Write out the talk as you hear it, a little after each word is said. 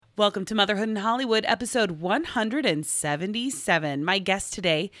Welcome to Motherhood in Hollywood, episode 177. My guest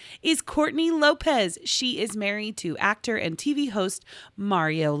today is Courtney Lopez. She is married to actor and TV host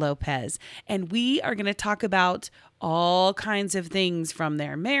Mario Lopez. And we are going to talk about all kinds of things from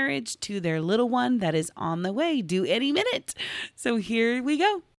their marriage to their little one that is on the way, due any minute. So here we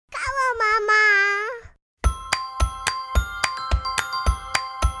go. Come on, Mama.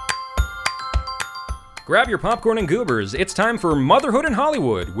 Grab your popcorn and goobers. It's time for Motherhood in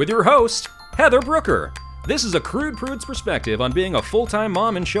Hollywood with your host, Heather Brooker. This is a crude prude's perspective on being a full-time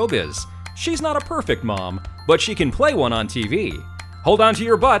mom in showbiz. She's not a perfect mom, but she can play one on TV. Hold on to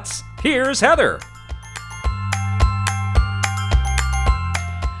your butts. Here's Heather.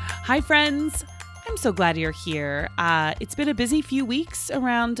 Hi, friends. I'm so glad you're here. It's been a busy few weeks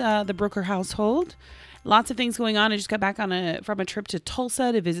around the Brooker household. Lots of things going on. I just got back from a trip to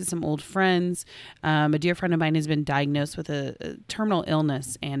Tulsa to visit some old friends. A dear friend of mine has been diagnosed with a terminal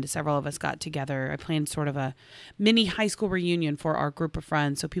illness, and several of us got together. I planned sort of a mini high school reunion for our group of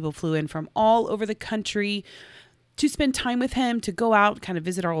friends. So people flew in from all over the country to spend time with him, to go out, kind of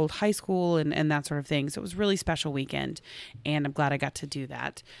visit our old high school and that sort of thing. So it was a really special weekend, and I'm glad I got to do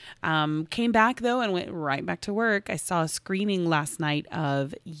that. Came back, though, and went right back to work. I saw a screening last night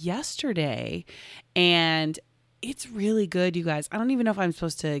of Yesterday, and it's really good, you guys. I don't even know if I'm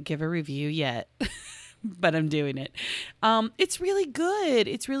supposed to give a review yet, but I'm doing it. It's really good.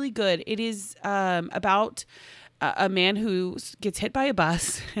 It's really good. It is about a man who gets hit by a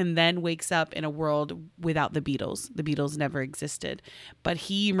bus and then wakes up in a world without the Beatles. The Beatles never existed, but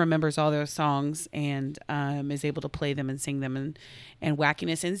he remembers all their songs and is able to play them and sing them, and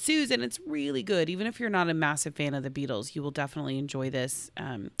wackiness ensues. And it's really good. Even if you're not a massive fan of the Beatles, you will definitely enjoy this.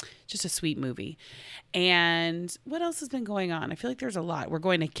 Just a sweet movie. And what else has been going on? I feel like there's a lot. We're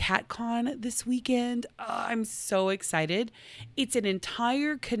going to CatCon this weekend. Oh, I'm so excited. It's an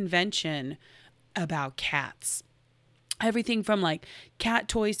entire convention about cats. Everything from like cat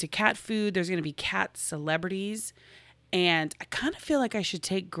toys to cat food. There's going to be cat celebrities. And I kind of feel like I should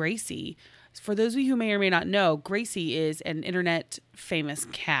take Gracie. For those of you who may or may not know, Gracie is an internet famous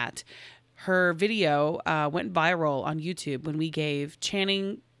cat. Her video went viral on YouTube when we gave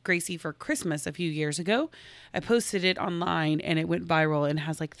Channing Gracie for Christmas a few years ago. I posted it online and it went viral and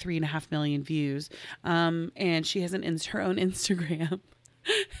has like 3.5 million views. And she has her own Instagram.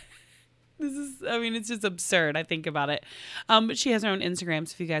 It's just absurd. I think about it. But she has her own Instagram.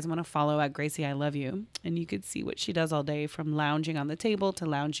 So if you guys want to follow at Gracie, I love you. And you could see what she does all day, from lounging on the table to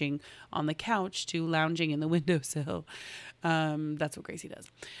lounging on the couch to lounging in the windowsill. That's what Gracie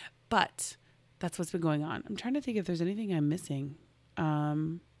does. But that's what's been going on. I'm trying to think if there's anything I'm missing.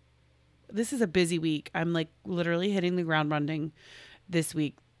 This is a busy week. I'm like literally hitting the ground running this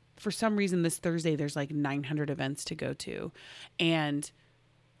week. For some reason, this Thursday, there's like 900 events to go to. And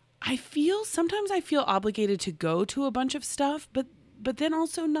sometimes I feel obligated to go to a bunch of stuff, but then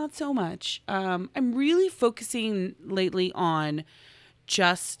also not so much. I'm really focusing lately on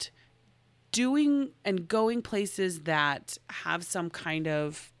just doing and going places that have some kind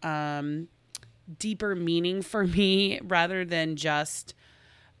of deeper meaning for me, rather than just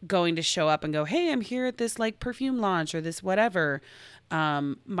going to show up and go, hey, I'm here at this like perfume launch or this whatever.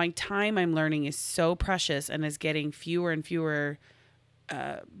 My time, I'm learning, is so precious and is getting fewer and fewer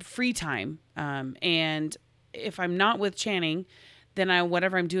free time. And if I'm not with Channing, then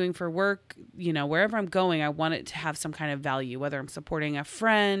whatever I'm doing for work, wherever I'm going, I want it to have some kind of value, whether I'm supporting a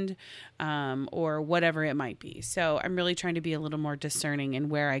friend, or whatever it might be. So I'm really trying to be a little more discerning in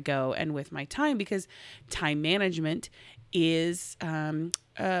where I go and with my time, because time management is,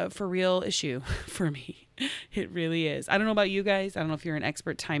 for real issue for me. It really is. I don't know about you guys. I don't know if you're an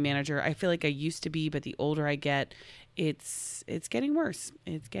expert time manager. I feel like I used to be, but the older I get, it's getting worse.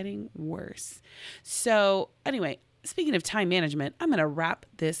 It's getting worse. So anyway, speaking of time management, I'm going to wrap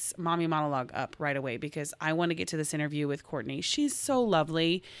this mommy monologue up right away because I want to get to this interview with Courtney. She's so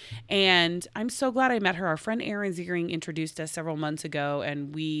lovely, and I'm so glad I met her. Our friend Erin Ziegering introduced us several months ago,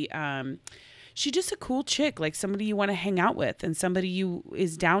 and she's just a cool chick, like somebody you want to hang out with and somebody who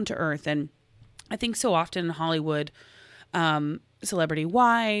is down to earth. And I think so often in Hollywood, celebrity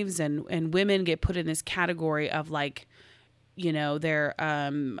wives and women get put in this category of like, they're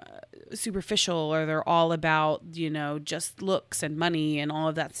superficial, or they're all about, just looks and money and all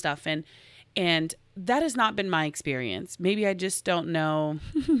of that stuff. And that has not been my experience. Maybe I just don't know.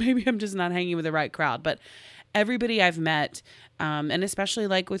 Maybe I'm just not hanging with the right crowd. But everybody I've met, and especially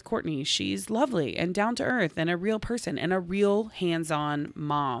like with Courtney, she's lovely and down to earth and a real person and a real hands-on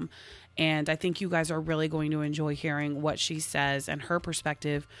mom. And I think you guys are really going to enjoy hearing what she says and her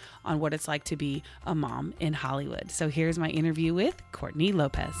perspective on what it's like to be a mom in Hollywood. So here's my interview with Courtney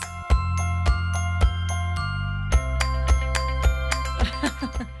Lopez.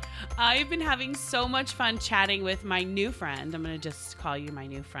 I've been having so much fun chatting with my new friend. I'm going to just call you my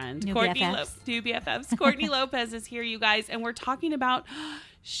new friend. New Courtney BFFs. New BFFs. Courtney Lopez is here, you guys. And we're talking about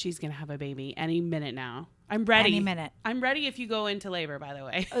she's going to have a baby any minute now. I'm ready. Any minute. I'm ready if you go into labor, by the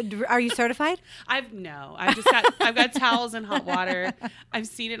way. Are you certified? I've got towels and hot water. I've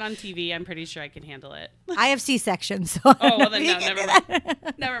seen it on TV. I'm pretty sure I can handle it. I have C-section. So Oh, well then no, never mind.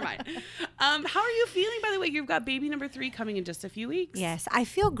 Never mind. How are you feeling, by the way? You've got baby number 3 coming in just a few weeks. Yes, I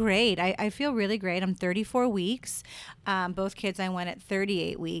feel great. I feel really great. I'm 34 weeks. Both kids I went at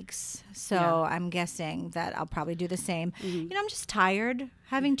 38 weeks. So Yeah. I'm guessing that I'll probably do the same. I'm just tired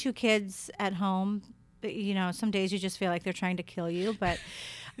having 2 kids at home. Some days you just feel like they're trying to kill you, but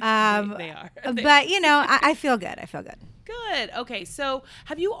They are. But I feel good. I feel good. Good. Okay. So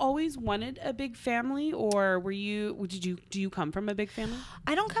have you always wanted a big family, or do you come from a big family?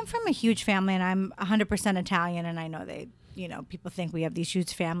 I don't come from a huge family, and I'm 100% Italian, and I know people think we have these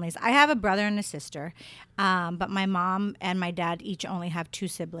huge families. I have a brother and a sister, but my mom and my dad each only have 2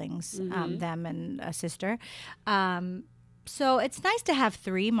 siblings, them and a sister. So it's nice to have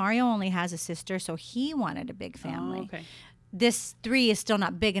 3. Mario only has a sister, so he wanted a big family. Oh, okay. This 3 is still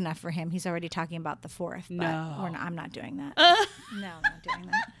not big enough for him. He's already talking about the 4th, but No. I'm not doing that. No, I'm not doing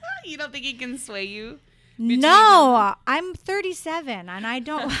that. You don't think he can sway you? No, I'm 37, and I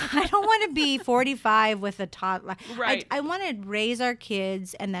don't want to be 45 with a toddler. Right. I want to raise our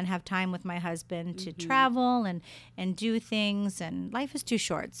kids and then have time with my husband to travel and do things. And life is too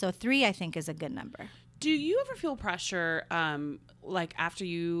short, so 3 I think is a good number. Do you ever feel pressure, like after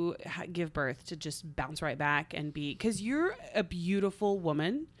you give birth, to just bounce right back and be, because you're a beautiful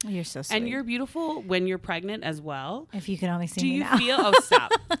woman. You're so sweet. And you're beautiful when you're pregnant as well. If you could only see Do me you now. feel,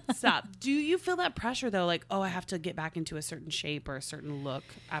 stop. Do you feel that pressure though? Like, I have to get back into a certain shape or a certain look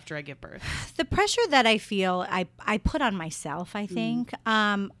after I give birth? The pressure that I feel, I put on myself, I think.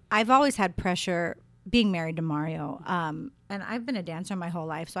 I've always had pressure being married to Mario. And I've been a dancer my whole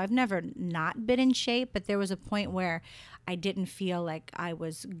life, so I've never not been in shape. But there was a point where I didn't feel like I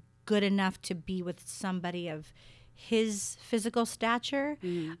was good enough to be with somebody of his physical stature,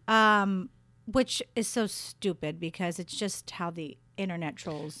 which is so stupid because it's just how the internet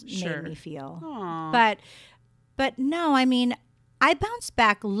trolls made me feel. Aww. But no, I mean, I bounced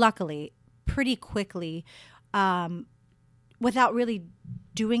back luckily pretty quickly without really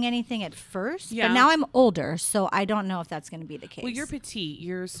doing anything at first. Yeah. But now I'm older, so I don't know if that's going to be the case. Well, you're petite.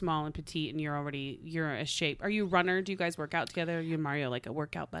 You're small and petite, and you're a shape. Are you a runner? Do you guys work out together? Are you and Mario like a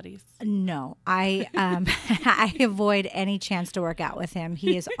workout buddies? No, I I avoid any chance to work out with him.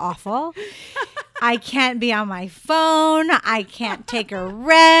 He is awful. I can't be on my phone. I can't take a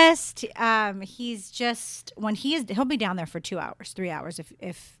rest. He's just he'll be down there for 2 hours, 3 hours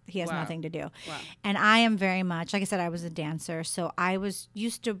if he has nothing to do. Wow. And I am very much, like I said, I was a dancer, so I was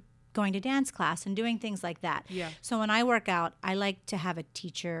used to going to dance class and doing things like that. Yeah. So when I work out, I like to have a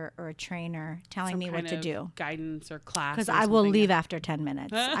teacher or a trainer telling Some me what kind to of do. guidance or class. Because or I will something. leave after 10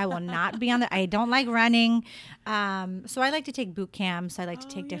 minutes. I will not be on there. I don't like running. So I like to take boot camps. I like to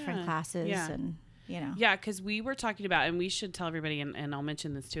take different classes. Yeah. And, Yeah, because we were talking about, and we should tell everybody, and I'll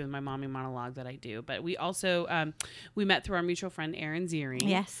mention this too in my mommy monologue that I do, but we also, we met through our mutual friend, Erin Ziering.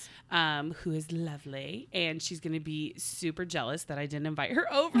 Yes. Who is lovely, and she's going to be super jealous that I didn't invite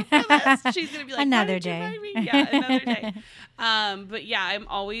her over for this. She's going to be like, Another why didn't you day. invite me? Yeah, another day. But yeah, I'm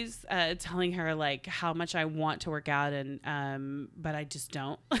always telling her like how much I want to work out, and but I just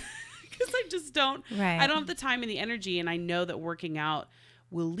don't. Because I just don't. Right. I don't have the time and the energy, and I know that working out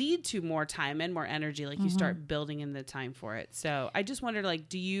will lead to more time and more energy. Like you start building in the time for it. So I just wondered, like,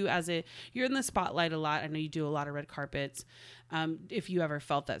 do you, you're in the spotlight a lot. I know you do a lot of red carpets. If you ever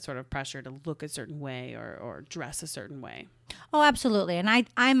felt that sort of pressure to look a certain way or dress a certain way. Oh, absolutely. And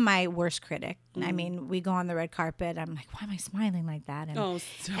I'm my worst critic. I mean, we go on the red carpet. I'm like, why am I smiling like that? And,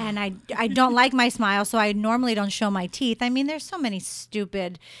 and I don't like my smile, so I normally don't show my teeth. I mean, there's so many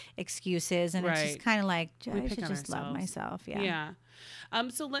stupid excuses, and it's just kind of like, I should just love myself. Yeah. Yeah.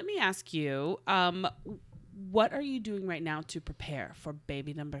 So let me ask you, what are you doing right now to prepare for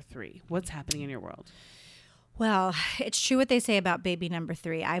baby number 3? What's happening in your world? Well, it's true what they say about baby number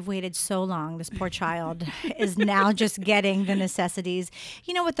 3. I've waited so long. This poor child is now just getting the necessities.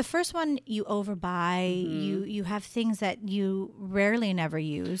 You know, with the first one, you overbuy. You have things that you rarely never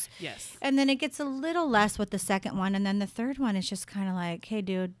use. Yes. And then it gets a little less with the second one, and then the third one is just kind of like, hey,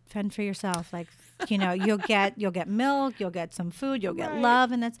 dude, fend for yourself. Like, you know, you'll get milk, you'll get some food, you'll get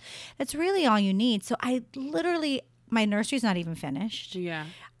love, and that's really all you need. So I literally, my nursery's not even finished. Yeah.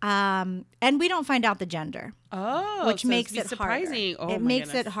 And we don't find out the gender. Oh, which so makes it's it surprising. harder. Oh, it my makes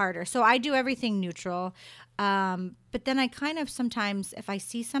goodness. it harder. So I do everything neutral. But then I kind of sometimes, if I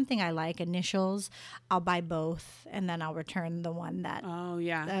see something I like, initials, I'll buy both, and then I'll return the one that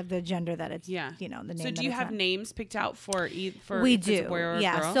the gender that it's you know, the name. So do you have names picked out for we if do it's a boy or a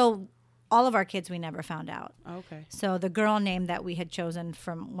girl? So all of our kids we never found out. Okay. So the girl name that we had chosen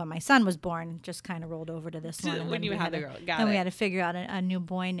from when my son was born just kind of rolled over to this one. When you had the girl. Got and it. we had to figure out a new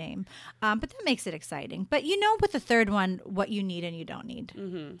boy name. But that makes it exciting. But you know with the third one what you need and you don't need.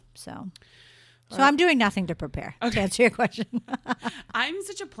 Mm-hmm. So I'm doing nothing to prepare to answer your question. I'm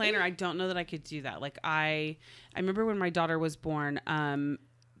such a planner. I don't know that I could do that. Like I remember when my daughter was born,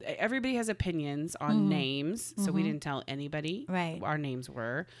 everybody has opinions on names. So we didn't tell anybody our names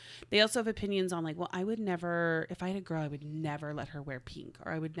were. They also have opinions on like, well, I would never, if I had a girl, I would never let her wear pink,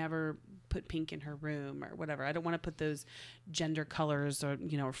 or I would never put pink in her room or whatever. I don't want to put those gender colors or,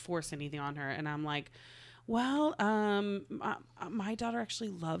 you know, or force anything on her. And I'm like, well, my daughter actually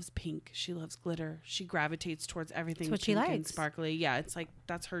loves pink. She loves glitter. She gravitates towards everything That's what pink she likes. and sparkly. Yeah, it's like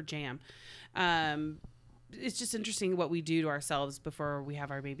that's her jam. It's just interesting what we do to ourselves before we have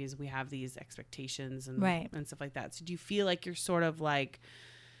our babies. We have these expectations and stuff like that. So do you feel like you're sort of like,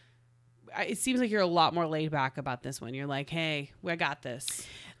 it seems like you're a lot more laid back about this one. You're like, hey, I got this.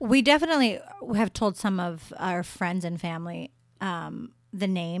 We definitely have told some of our friends and family the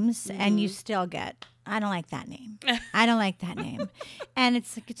names, and you still get, I don't like that name. I don't like that name. And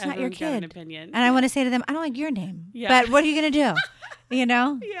it's like, it's not your Everyone's got an kid. opinion. And I want to say to them, I don't like your name. Yeah. But what are you going to do? You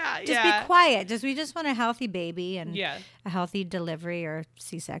know? Just be quiet. We just want a healthy baby and a healthy delivery or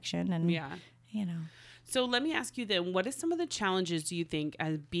C-section. And, you know. So let me ask you then, what is some of the challenges do you think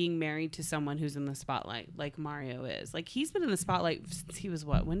as being married to someone who's in the spotlight like Mario is? Like he's been in the spotlight since he was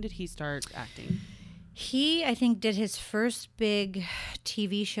what? When did he start acting? He, I think, did his first big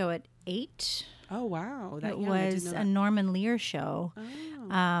TV show at 8. Oh, wow. It was a Norman Lear show.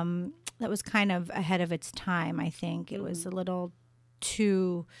 Oh. That was kind of ahead of its time, I think. It was a little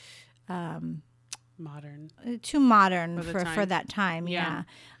too modern. Too modern for that time, yeah.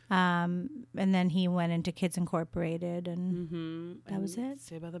 And then he went into Kids Incorporated, and that was it.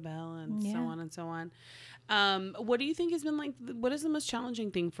 Saved by the Bell, and so on and so on. What do you think has been like? What is the most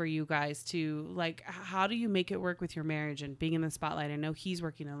challenging thing for you guys to like? How do you make it work with your marriage and being in the spotlight? I know he's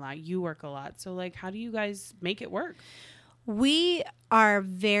working a lot, you work a lot, so like, how do you guys make it work? We are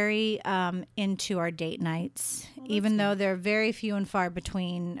very into our date nights, even though they're very few and far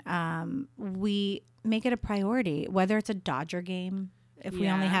between. We make it a priority, whether it's a Dodger game. If we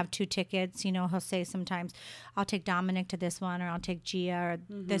only have 2 tickets, you know, he'll say sometimes, I'll take Dominic to this one, or I'll take Gia, or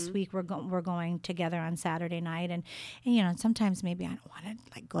this week we're going together on Saturday night. And you know, sometimes maybe I don't want to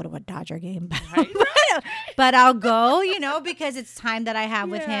like go to a Dodger game, but I'll go, you know, because it's time that I have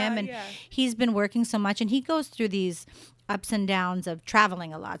with him. And he's been working so much, and he goes through these ups and downs of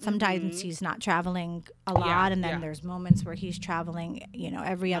traveling a lot. Sometimes he's not traveling a lot, and then there's moments where he's traveling, you know,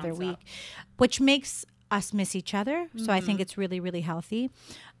 every other week, which makes us miss each other. So I think it's really, really healthy.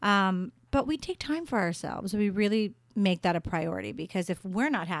 But we take time for ourselves. We really make that a priority, because if we're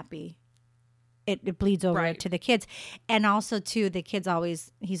not happy, it bleeds over to the kids. And also too, the kids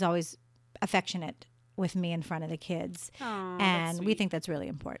he's always affectionate with me in front of the kids. Aww, and we think that's really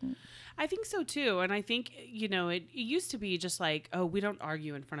important. I think so too. And I think, you know, it used to be just like, oh, we don't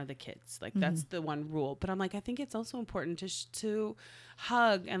argue in front of the kids. Like that's the one rule. But I'm like, I think it's also important to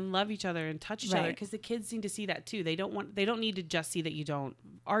hug and love each other and touch each other, because the kids need to see that too. They don't need to just see that you don't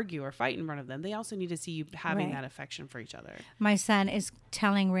argue or fight in front of them. They also need to see you having that affection for each other. My son is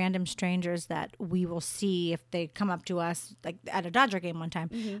telling random strangers that we will see if they come up to us, like at a Dodger game one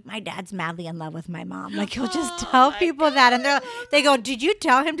time, my dad's madly in love with my mom. Like he'll just tell people that, and they go, did you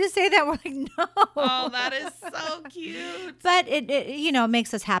tell him to say that? We're like, no. Oh, that is so cute. But it you know,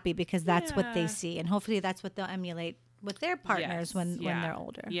 makes us happy, because that's what they see, and hopefully that's what they'll emulate with their partners when they're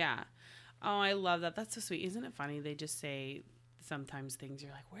older. Yeah. Oh, I love that. That's so sweet. Isn't it funny? They just say sometimes things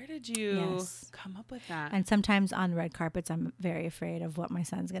you're like, where did you come up with that? And sometimes on red carpets, I'm very afraid of what my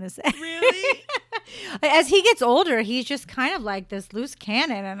son's going to say. Really? As he gets older, he's just kind of like this loose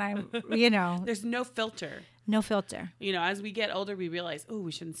cannon, and I'm, you know. There's no filter. No filter. You know, as we get older, we realize, oh,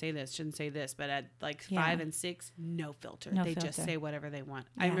 we shouldn't say this. But at like 5 and 6, no filter. They just say whatever they want.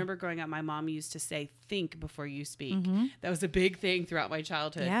 Yeah. I remember growing up, my mom used to say, think before you speak. Mm-hmm. That was a big thing throughout my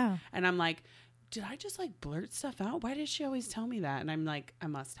childhood. Yeah. And I'm like, did I just like blurt stuff out? Why did she always tell me that? And I'm like, I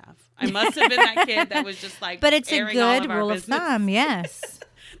must have been that kid that was just like, but it's a good rule of thumb. Yes.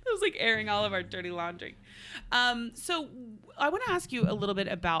 It was like airing all of our dirty laundry. So I want to ask you a little bit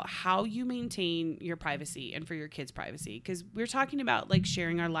about how you maintain your privacy and for your kids' privacy, because we're talking about like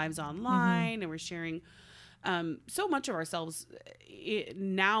sharing our lives online, mm-hmm. and we're sharing so much of ourselves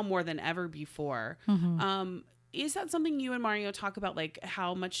now more than ever before. Mm-hmm. Is that something you and Mario talk about? Like,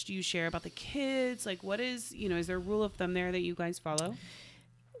 how much do you share about the kids? Like, what is, is there a rule of thumb there that you guys follow?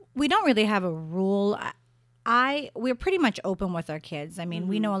 We don't really have a rule. We're pretty much open with our kids. I mean, mm-hmm.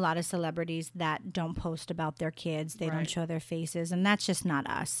 we know a lot of celebrities that don't post about their kids. They don't show their faces, and that's just not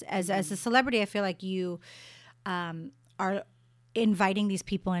us. As a celebrity, I feel like you are inviting these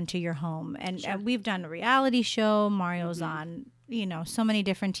people into your home. And we've done a reality show. Mario's mm-hmm. on, so many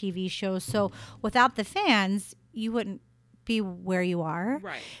different TV shows. So without the fans, you wouldn't be where you are.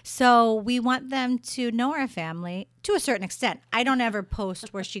 Right. So we want them to know our family to a certain extent. I don't ever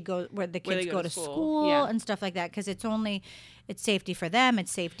post where the kids go to school and stuff like that, because it's safety for them.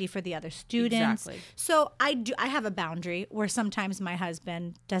 It's safety for the other students. Exactly. So I have a boundary where sometimes my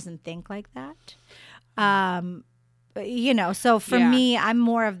husband doesn't think like that. So for me, I'm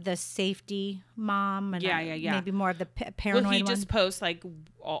more of the safety mom, and maybe more of the paranoid one. Will he just post like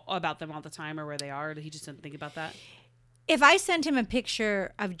about them all the time, or where they are? Or he just doesn't think about that? If I send him a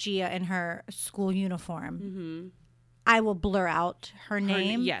picture of Gia in her school uniform, mm-hmm. I will blur out her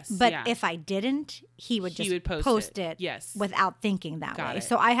name. But if I didn't, he would post it without thinking that way.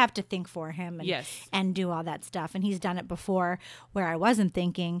 So I have to think for him and do all that stuff. And he's done it before where I wasn't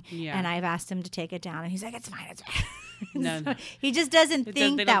thinking, and I've asked him to take it down, and he's like, it's fine. No. He just doesn't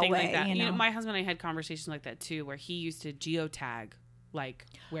think that way. Like that. My husband and I had conversations like that too, where he used to geotag like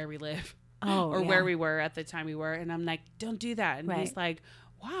where we live where we were at the time we were. And I'm like, don't do that. And he's like,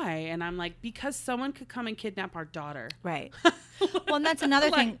 why? And I'm like, because someone could come and kidnap our daughter. Right. Well, and that's another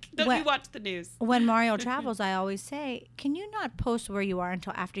thing. Don't you watch the news? When Mario travels, I always say, can you not post where you are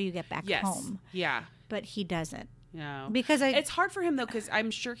until after you get back home? Yeah. But he doesn't. No. Because it's hard for him though, because I'm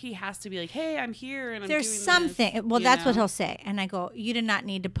sure he has to be like, hey, I'm here and I'm doing something. This, well, that's what he'll say. And I go, you did not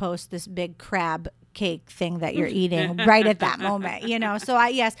need to post this big crab cake thing that you're eating right at that moment, So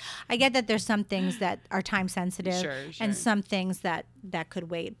I get that there's some things that are time sensitive and some things that could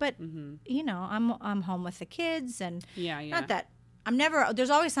wait. But I'm home with the kids, and not that I'm never. There's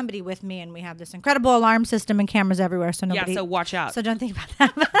always somebody with me, and we have this incredible alarm system and cameras everywhere, so nobody. Yeah, so watch out. So don't think about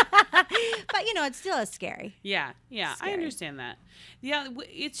that. But it still is scary. Yeah, I understand that. Yeah,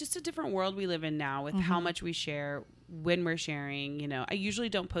 it's just a different world we live in now with how much we share. When we're sharing, I usually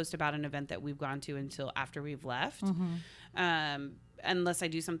don't post about an event that we've gone to until after we've left, unless I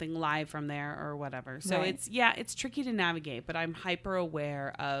do something live from there or whatever. So it's tricky to navigate, but I'm hyper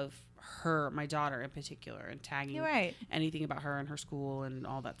aware of her, my daughter in particular, and tagging anything about her and her school and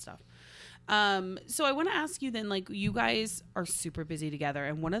all that stuff. So I want to ask you then, like, you guys are super busy together,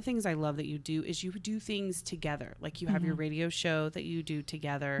 and one of the things I love that you do is you do things together. Like you have your radio show that you do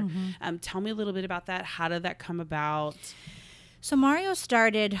together. Tell me a little bit about that. How did that come about? So Mario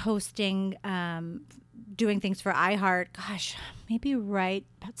started hosting, doing things for iHeart, maybe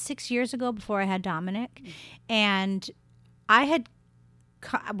about 6 years ago, before I had Dominic. And I had,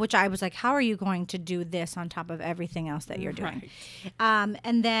 which I was like, how are you going to do this on top of everything else that you're doing?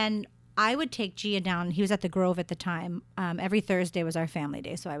 And then I would take Gia down. He was at the Grove at the time. Every Thursday was our family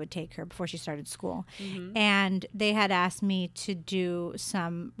day, so I would take her before she started school. And they had asked me to do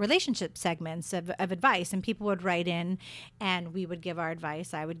some relationship segments of advice, and people would write in, and we would give our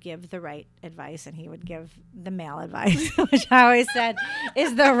advice. I would give the right advice, and he would give the male advice, which I always said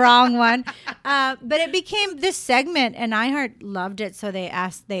is the wrong one. But it became this segment, and iHeart loved it, so they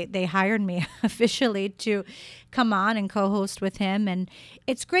hired me officially to come on and co-host with him. And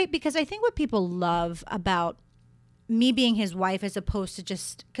it's great because I think what people love about me being his wife, as opposed to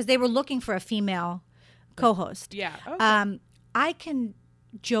just because they were looking for a female co-host. Yeah. Okay. I can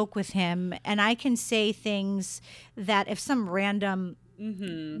joke with him, and I can say things that if some random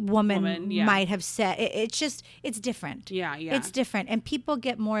woman might have said, it's different. Yeah. It's different. And people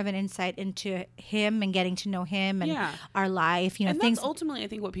get more of an insight into him and getting to know him and our life, and things. That's ultimately, I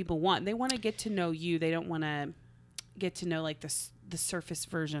think, what people want. They want to get to know you. They don't want to get to know like the surface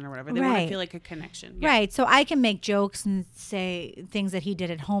version or whatever. They want to feel like a connection. Yeah. Right. So I can make jokes and say things that he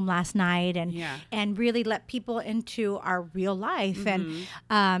did at home last night, and really let people into our real life. And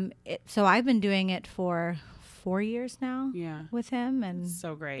so I've been doing it for 4 years now with him. And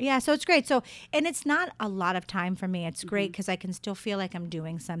so great. Yeah, so it's great. So, and it's not a lot of time for me. It's great because I can still feel like I'm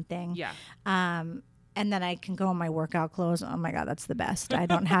doing something. Yeah. And then I can go in my workout clothes. Oh my God, that's the best. I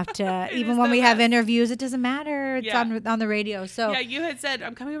don't have to, even when we have interviews, it doesn't matter. It's on the radio. So yeah, you had said,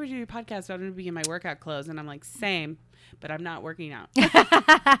 I'm coming over to your podcast, so I'm going to be in my workout clothes. And I'm like, same, but I'm not working out.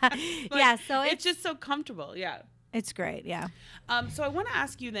 Yeah, so it's just so comfortable. Yeah. It's great. Yeah. So I want to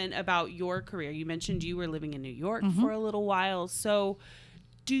ask you then about your career. You mentioned you were living in New York for a little while. So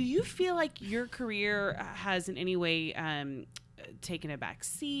do you feel like your career has in any way taken a back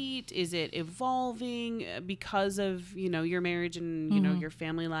seat? Is it evolving because of, your marriage and, your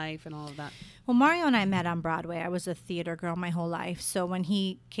family life and all of that? Well, Mario and I met on Broadway. I was a theater girl my whole life. So when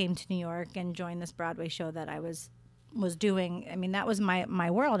he came to New York and joined this Broadway show that I was doing, I mean, that was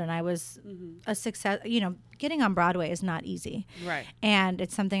my world. And I was a success. Getting on Broadway is not easy. Right. And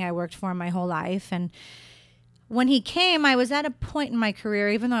it's something I worked for my whole life. And when he came, I was at a point in my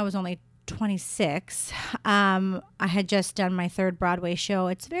career, even though I was only 26, I had just done my 3rd Broadway show.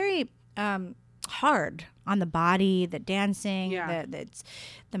 It's very hard on the body, the dancing,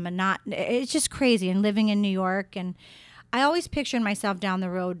 the monotony. It's just crazy. And living in New York, and I always pictured myself down the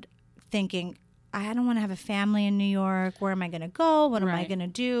road thinking, I don't want to have a family in New York. Where am I going to go? What am I going to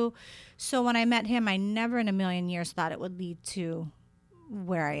do? So when I met him, I never in a million years thought it would lead to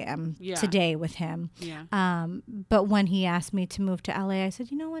where I am today with him. Yeah. But when he asked me to move to LA, I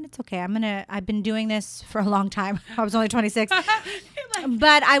said, you know what? It's okay. I've been doing this for a long time. I was only 26,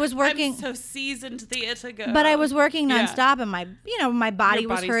 but I was working. I'm so seasoned theater girl. But I was working nonstop, and my body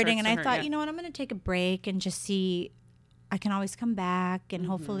was hurting, and I thought, you know what? I'm going to take a break and just see. I can always come back, and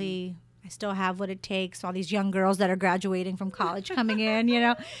hopefully I still have what it takes. All these young girls that are graduating from college coming in,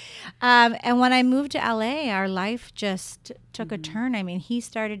 And when I moved to LA, our life just took a turn. I mean, he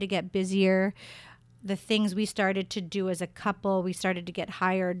started to get busier. The things we started to do as a couple, we started to get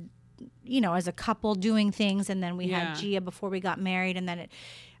hired, as a couple doing things. And then we had Gia before we got married. And then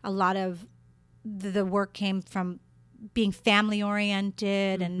a lot of the work came from being family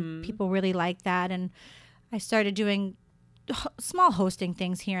oriented, and people really liked that. And I started doing small hosting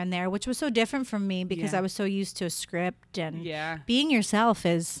things here and there, which was so different from me because I was so used to a script, and being yourself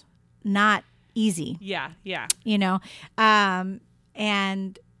is not easy.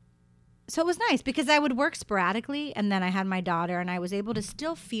 And so it was nice because I would work sporadically, and then I had my daughter, and I was able to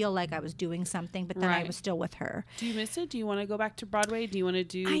still feel like I was doing something, but then I was still with her. Do you miss it? Do you want to go back to Broadway? Do you want to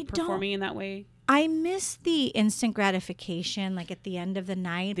do performing in that way? I miss the instant gratification, like at the end of the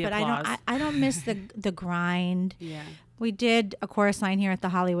night, but applause. I don't miss the grind. Yeah. We did a chorus line here at the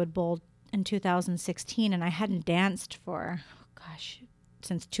Hollywood Bowl in 2016, and I hadn't danced for,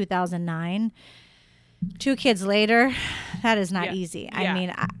 since 2009. 2 kids later, that is not easy. I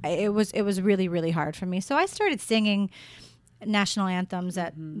mean, it was really, really hard for me. So I started singing national anthems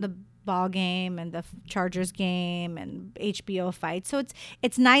at the ball game and the Chargers game and HBO fights. So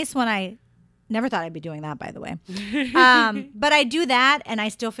it's nice when I never thought I'd be doing that, by the way. But I do that, and I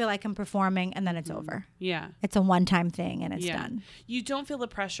still feel like I'm performing, and then it's over. Yeah. It's a one-time thing, and it's done. You don't feel the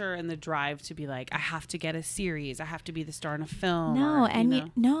pressure and the drive to be like, I have to get a series. I have to be the star in a film.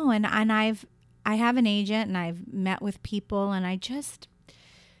 No, and I have an agent, and I've met with people, and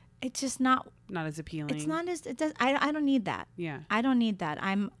it's just not as appealing. It's not as, it does. I don't need that. Yeah. I don't need that.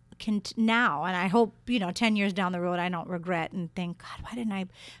 Now, and I hope 10 years down the road I don't regret and think, God, why didn't I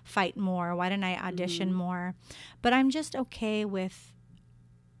fight more? Why didn't I audition more? But I'm just okay with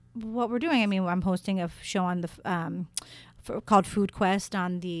what we're doing. I mean, I'm hosting a show on the called Food Quest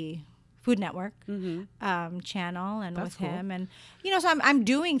on the Food Network channel, and with him, and so I'm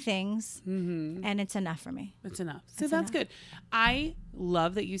doing things, and it's enough for me. It's enough. So that's good. I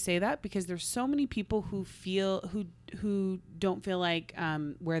love that you say that, because there's so many people who don't feel like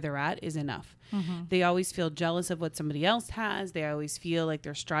where they're at is enough. They always feel jealous of what somebody else has. They always feel like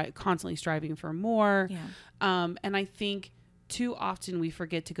they're constantly striving for more. Yeah. And I think too often we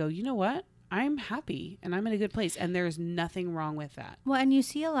forget to go, you know what? I'm happy and I'm in a good place, and there's nothing wrong with that. Well, and you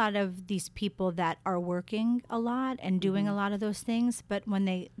see a lot of these people that are working a lot and doing a lot of those things, but when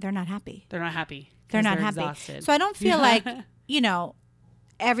they're not happy. They're not happy. They're not happy. Exhausted. So I don't feel like,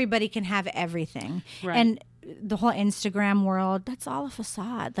 everybody can have everything. Right. And the whole Instagram world, that's all a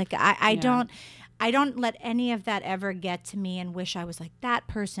facade. Like I don't let any of that ever get to me and wish I was like that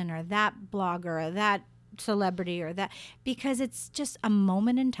person or that blogger or that celebrity or that, because it's just a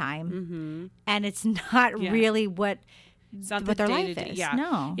moment in time, and it's not really what their life is. Yeah.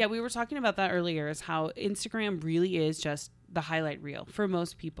 No. Yeah, we were talking about that earlier, is how Instagram really is just the highlight reel for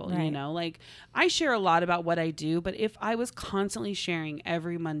most people, Right. you know, like I share a lot about what I do, but if I was constantly sharing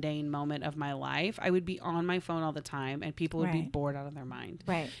every mundane moment of my life, I would be on my phone all the time and people would be Right. bored out of their mind,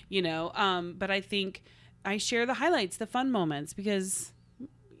 Right. you know? But I think I share the highlights, the fun moments, because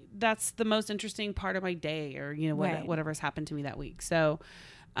that's the most interesting part of my day, or, you know, Right. whatever's happened to me that week. So,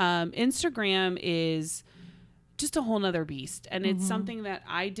 Instagram is just a whole nother beast. And it's something that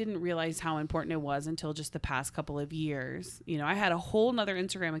I didn't realize how important it was until just the past couple of years. You know, I had a whole nother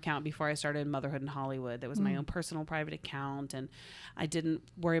Instagram account before I started Motherhood in Hollywood. That was my own personal private account. And I didn't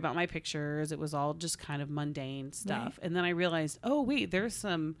worry about my pictures. It was all just kind of mundane stuff. Right. And then I realized, oh, wait, there's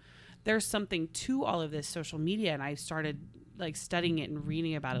something to all of this social media. And I started like studying it and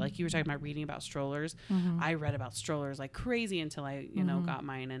reading about it. Like you were talking about reading about strollers. I read about strollers like crazy until I, you know, got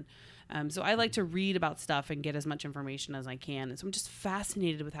mine. And so I like to read about stuff and get as much information as I can. And so I'm just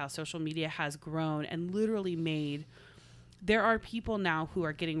fascinated with how social media has grown and literally made, there are people now who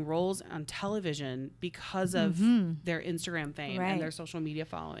are getting roles on television because of their Instagram fame Right. and their social media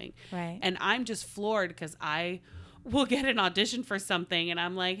following. Right. And I'm just floored because I will get an audition for something and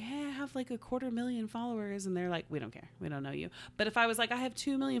I'm like, hey, I have like 250,000 followers. And they're like, we don't care. We don't know you. But if I was like, I have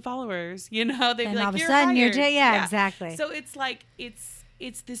 2 million followers, you know, they'd And be like, all of a you're sudden hired. yeah, exactly. So it's like,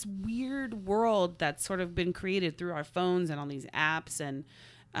 it's this weird world that's sort of been created through our phones and on these apps. And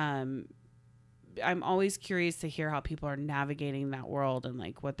I'm always curious to hear how people are navigating that world and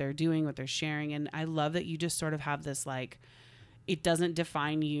like what they're doing, what they're sharing. And I love that you just sort of have this like, it doesn't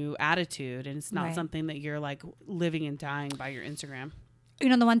define you attitude, and it's not Right. something that you're like living and dying by your Instagram. You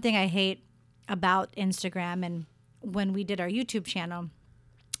know, the one thing I hate about Instagram, and when we did our YouTube channel,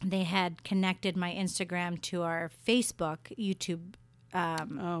 they had connected my Instagram to our Facebook YouTube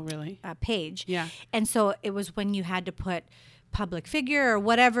Oh, really? page. Yeah. And so it was when you had to put public figure or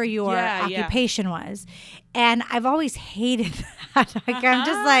whatever your Yeah, yeah. occupation was. And I've always hated that. Like, I'm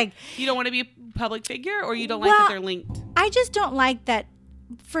just like, You don't want to be a public figure, or you don't like Well, that they're linked? I just don't like that.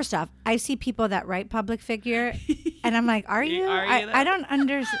 First off, I see people that write public figure, and I'm like, are you? Are you though? I don't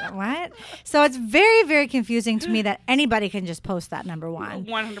understand. What? So it's very, very confusing to me that anybody can just post that, number one.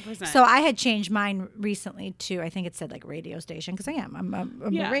 100%. So I had changed mine recently to, I think it said like radio station, because I am.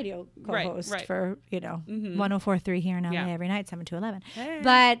 I'm Yeah. a radio Right, co-host right. for, 1043 here in LA Yeah. every night, 7 to 11. Hey.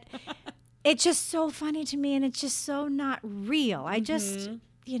 But it's just so funny to me, and it's just so not real. I just,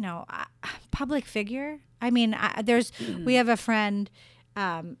 public figure. I mean, we have a friend,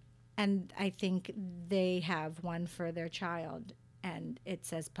 and I think they have one for their child, and it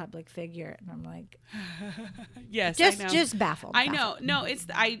says public figure, and I'm like, yes, I know. just baffled. I know. No, it's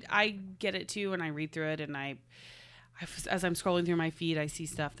I get it too, and I read through it, and as I'm scrolling through my feed, I see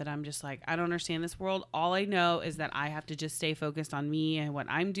stuff that I'm just like, I don't understand this world. All I know is that I have to just stay focused on me and what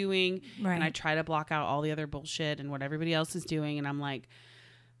I'm doing, Right. and I try to block out all the other bullshit and what everybody else is doing, and I'm like,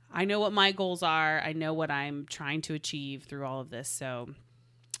 I know what my goals are. I know what I'm trying to achieve through all of this. So,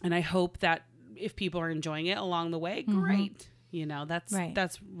 and I hope that if people are enjoying it along the way, great. You know,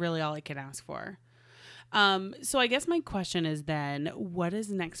 that's really all I can ask for. So I guess my question is then, what is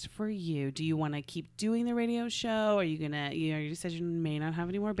next for you? Do you want to keep doing the radio show? Are you going to, you said you may not have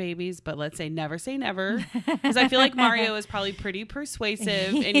any more babies, but let's say never. Because I feel like Mario is probably pretty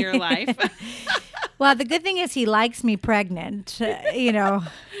persuasive in your life. Well, the good thing is he likes me pregnant.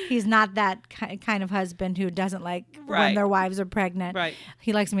 He's not that kind of husband who doesn't like when Right. their wives are pregnant. Right.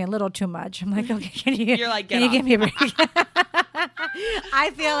 He likes me a little too much. I'm like, okay, can you? You're like, can you get give me a break?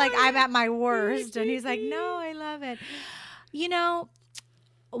 I feel like I'm at my worst, and he's like, no, I love it.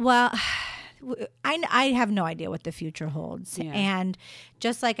 Well, I have no idea what the future holds. Yeah. And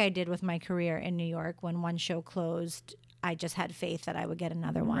just like I did with my career in New York, when one show closed, I just had faith that I would get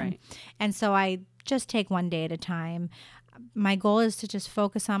another one. Right. And so I just take one day at a time. My goal is to just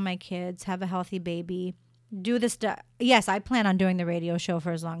focus on my kids, have a healthy baby, do this stuff. Yes, I plan on doing the radio show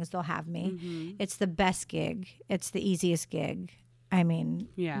for as long as they'll have me. It's the best gig. It's the easiest gig. I mean,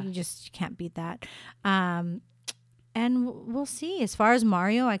 Yeah. you can't beat that. And we'll see. As far as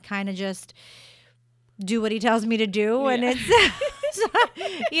Mario, I kind of just do what he tells me to do, and it's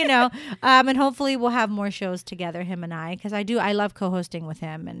and hopefully we'll have more shows together, him and I, because I love co-hosting with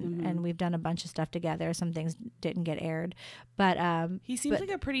him, and we've done a bunch of stuff together. Some things didn't get aired, but He seems like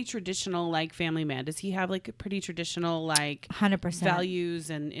a pretty traditional like family man. Does he have like a pretty traditional like 100% values,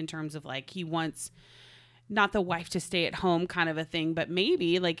 and in terms of like he wants not the wife to stay at home kind of a thing, but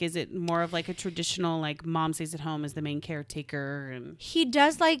maybe like, is it more of like a traditional like mom stays at home as the main caretaker? And He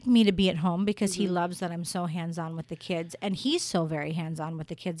does like me to be at home because he loves that I'm so hands-on with the kids, and he's so very hands-on with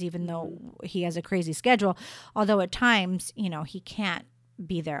the kids, even though he has a crazy schedule. Although at times, he can't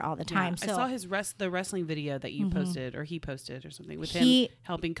be there all the time. I So saw his the wrestling video that you posted, or he posted, or something with him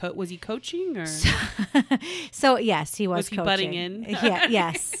helping was he coaching or? So yes, he was he coaching. butting in?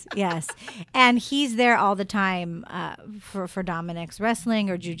 Yeah, yes, and he's there all the time for Dominic's wrestling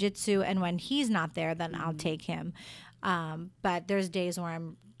or jujitsu. And when he's not there, then I'll take him. But there's days where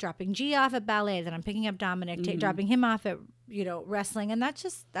I'm dropping G off at ballet, then I'm picking up Dominic, dropping him off at wrestling, and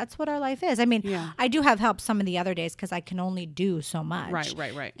that's what our life is. I mean, I do have help some of the other days because I can only do so much.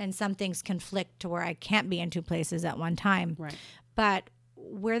 Right. And some things conflict to where I can't be in two places at one time. Right. But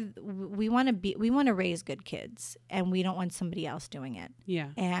we want to raise good kids, and we don't want somebody else doing it. Yeah.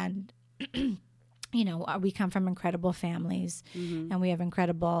 And we come from incredible families, and we have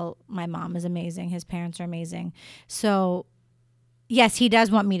my mom is amazing. His parents are amazing. So yes, he does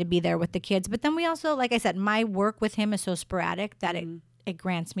want me to be there with the kids. But then we also, like I said, my work with him is so sporadic that it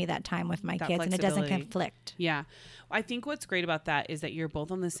grants me that time with my kids, and it doesn't conflict. Yeah. I think what's great about that is that you're both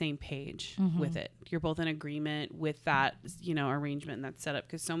on the same page with it. You're both in agreement with that, arrangement that's set up.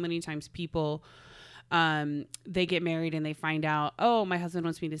 Because so many times people, they get married and they find out, oh, my husband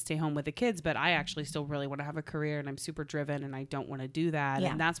wants me to stay home with the kids, but I actually still really want to have a career and I'm super driven and I don't want to do that.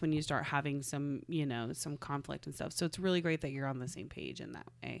 Yeah. And that's when you start having some conflict and stuff. So it's really great that you're on the same page in that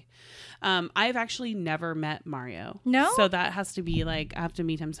way. I've actually never met Mario. No? So that has to be I have to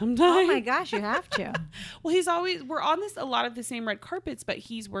meet him sometime. Oh my gosh, you have to. Well, we're on a lot of the same red carpets, but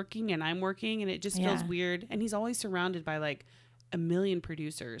he's working and I'm working and it just feels weird. And he's always surrounded by a million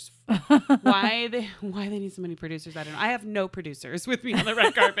producers. Why they need so many producers, I don't know. I have no producers with me on the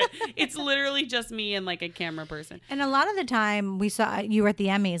red carpet. It's literally just me and a camera person. And a lot of the time we saw you were at the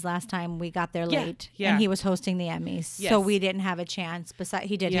Emmys last time we got there late. Yeah. And he was hosting the Emmys. Yes. So we didn't have a chance. Besides,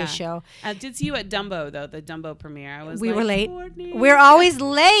 he did his show. I did see you at Dumbo though, the Dumbo premiere. We were late. Courtney. We're always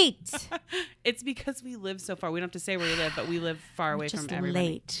late. It's because we live so far. We don't have to say where we live, but we live far away from everybody.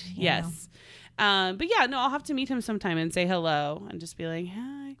 Late. Yes. Know. But yeah, no, I'll have to meet him sometime and say hello and just be like,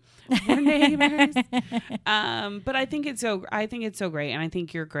 hi, we're neighbors. But I think it's so great, and I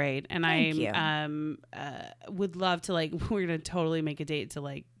think you're great, and I would love to we're gonna totally make a date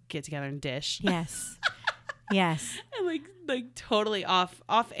to get together and dish. Yes, yes, and totally off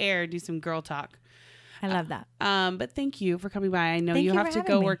air do some girl talk. I love that. But thank you for coming by. I know you have to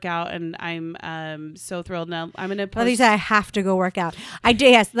go work out, and I'm so thrilled. Now I'm gonna post. Well, you said I have to go work out. I do.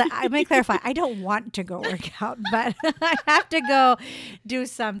 Yes, I may clarify. I don't want to go work out, but I have to go do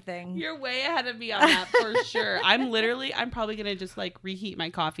something. You're way ahead of me on that for sure. I'm probably gonna just reheat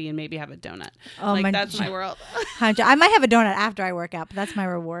my coffee and maybe have a donut. Oh that's my world. I might have a donut after I work out, but that's my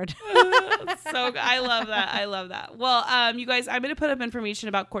reward. So I love that. Well, you guys, I'm gonna put up information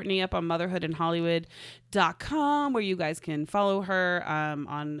about Courtney up on motherhoodandhollywood.com, where you guys can follow her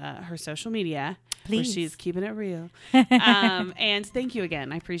on her social media. Please. Where she's keeping it real. And thank you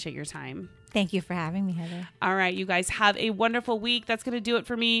again. I appreciate your time. Thank you for having me, Heather. All right, you guys have a wonderful week. That's going to do it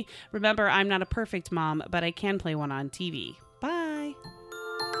for me. Remember, I'm not a perfect mom, but I can play one on TV. Bye.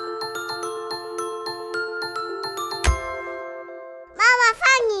 Mama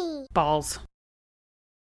Funny. Balls.